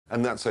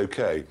And that's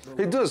OK.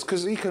 It does,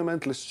 because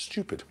eco-mentalists are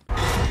stupid.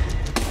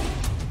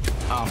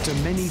 After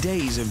many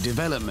days of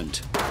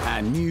development,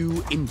 a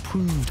new,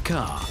 improved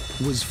car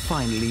was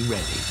finally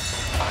ready.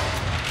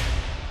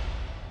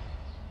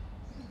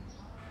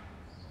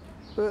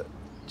 But,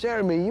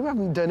 Jeremy, you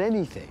haven't done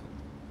anything.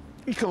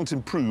 You can't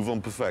improve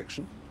on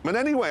perfection. And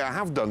anyway, I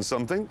have done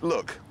something.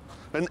 Look,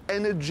 an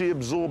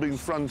energy-absorbing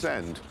front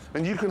end.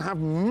 And you can have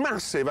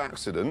massive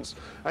accidents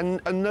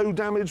and no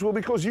damage will,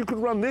 because you could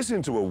run this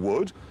into a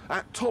wood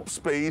at top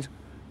speed,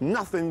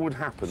 nothing would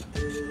happen.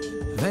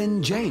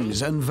 Then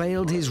James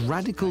unveiled his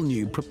radical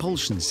new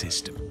propulsion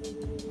system.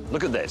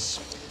 Look at this.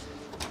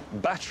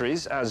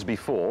 Batteries as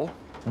before,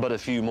 but a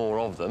few more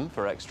of them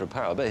for extra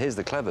power. But here's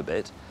the clever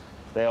bit.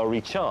 They are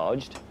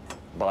recharged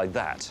by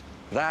that.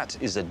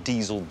 That is a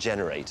diesel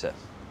generator.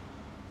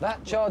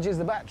 That charges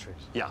the batteries?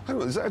 Yeah.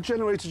 Hang on, is that a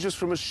generator just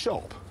from a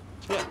shop?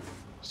 Yeah.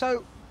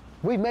 So,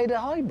 we've made a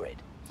hybrid?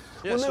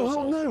 Yeah,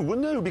 Well,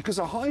 no, because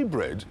a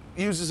hybrid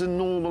uses a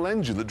normal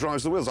engine that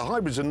drives the wheels. A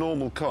hybrid's a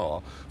normal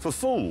car for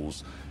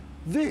fools.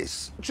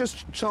 This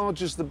just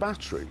charges the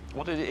battery.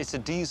 It's a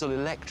diesel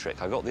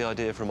electric. I got the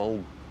idea from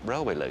old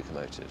railway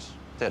locomotives.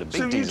 They had a big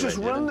diesel So you just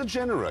engine run the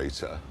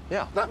generator?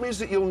 Yeah. That means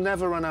that you'll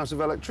never run out of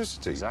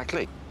electricity?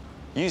 Exactly.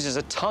 Uses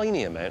a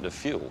tiny amount of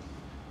fuel.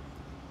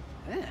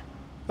 Yeah.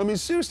 I mean,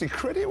 seriously,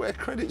 credit where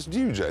credit's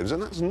due, James,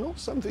 and that's not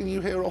something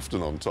you hear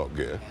often on Top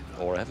Gear.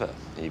 Or ever,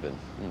 even.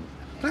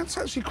 That's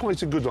actually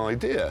quite a good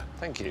idea.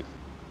 Thank you.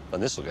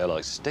 And this will go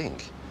like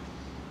stink.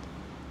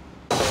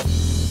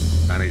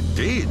 And it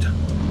did.